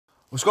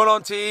What's going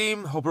on,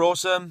 team? Hope you're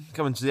awesome.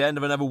 Coming to the end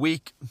of another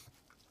week.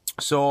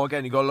 So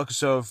again, you got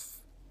to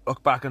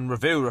look back and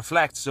review,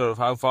 reflect,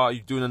 how far are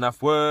you doing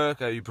enough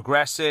work, are you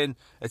progressing,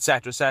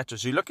 etc., etc.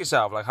 So you look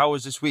yourself, how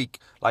was this week?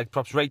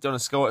 Perhaps rate on a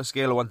scale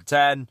of 1 to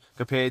 10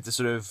 compared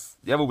to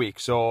the other week.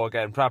 So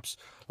again, perhaps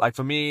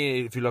for me,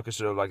 if you look at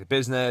the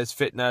business,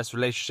 fitness,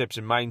 relationships,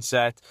 and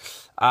mindset,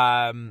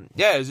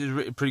 it was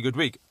a pretty good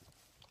week.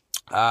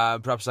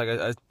 Perhaps I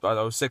don't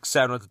know, 6,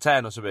 7 out of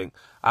 10 or something.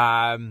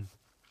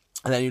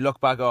 And then you look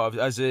back,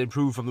 has it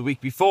improved from the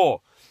week before?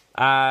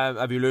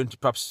 Have you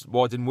learned perhaps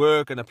what didn't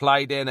work and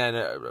applied it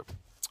and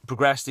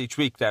progressed each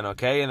week then,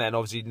 okay? And then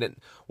obviously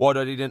what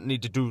I didn't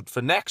need to do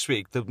for next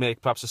week to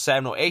make perhaps a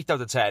 7 or 8 out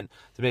of 10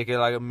 to make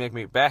it make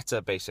me better,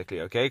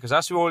 basically, okay? Because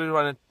that's what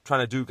we're trying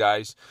to do,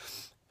 guys.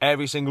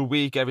 Every single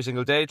week, every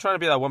single day, trying to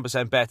be that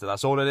 1% better.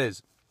 That's all it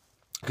is.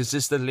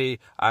 Consistently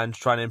and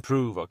trying to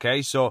improve,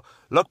 okay? So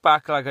look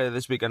back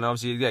this week and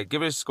obviously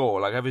give it a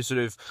score, how many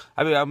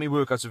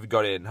workouts have you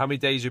got in, how many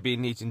days you've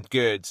been eating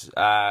good,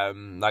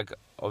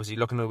 obviously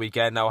looking at the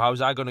weekend now, how's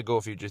that going to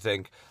go for you, do you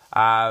think?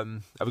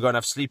 Have we got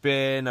enough sleep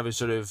in, have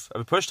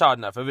we pushed hard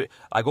enough,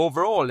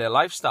 overall their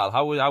lifestyle,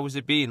 how was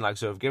it been,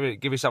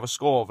 give yourself a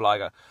score of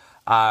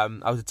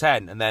out of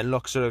 10, and then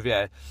look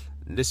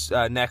this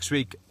next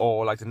week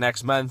or the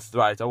next month,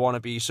 right? I want to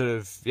be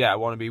I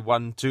want to be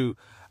 1, 2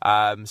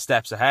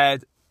 steps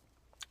ahead.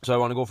 So I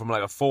want to go from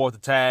a 4 out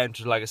of 10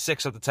 to a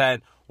 6 out of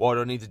 10. What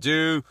do I need to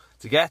do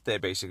to get there,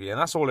 basically? And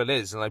that's all it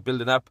is. And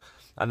building up.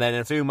 And then in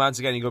a few months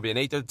again, you're going to be an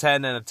 8 out of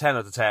 10 and a 10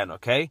 out of 10,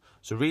 okay?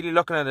 So really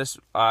looking at this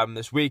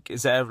this week,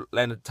 instead of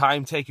letting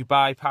time take you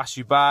by, pass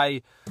you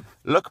by,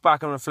 look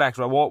back and reflect,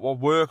 right? What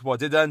worked, what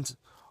didn't?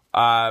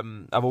 Have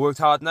I worked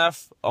hard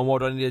enough? And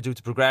what do I need to do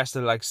to progress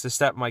to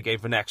step my game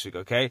for next week,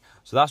 okay?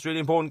 So that's really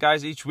important,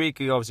 guys. Each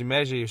week you obviously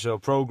measure your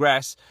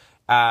progress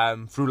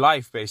through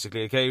life,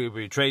 basically, okay? With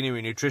your training,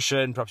 with your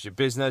nutrition, perhaps your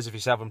business if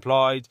you're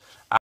self-employed.